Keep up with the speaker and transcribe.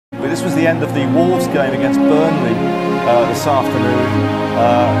This was the end of the Wolves game against Burnley this afternoon.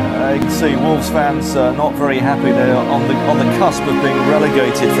 You can see Wolves fans not very happy. They're on the cusp of being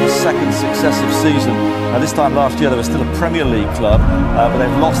relegated for the second successive season. This time last year they were still a Premier League club, but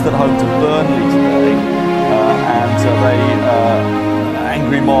they've lost at home to Burnley today,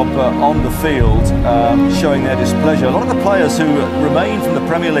 angry mob on the field showing their displeasure. A lot of the players who remain from the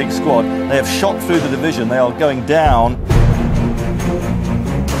Premier League squad, they have shot through the division. They are going down.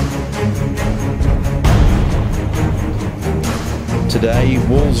 Today,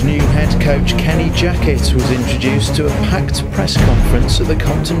 Wolves' new head coach Kenny Jackett was introduced to a packed press conference at the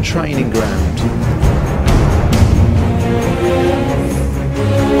Compton training ground.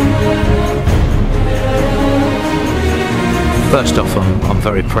 First off, I'm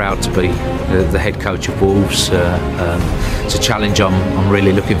very proud to be the head coach of Wolves. It's a challenge I'm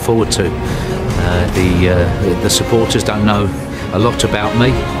really looking forward to. The supporters don't know a lot about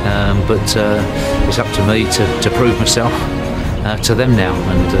me, but it's up to me to prove myself to them now,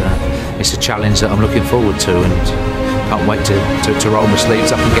 and it's a challenge that I'm looking forward to, and can't wait to roll my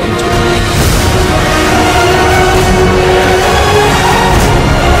sleeves up and get into it.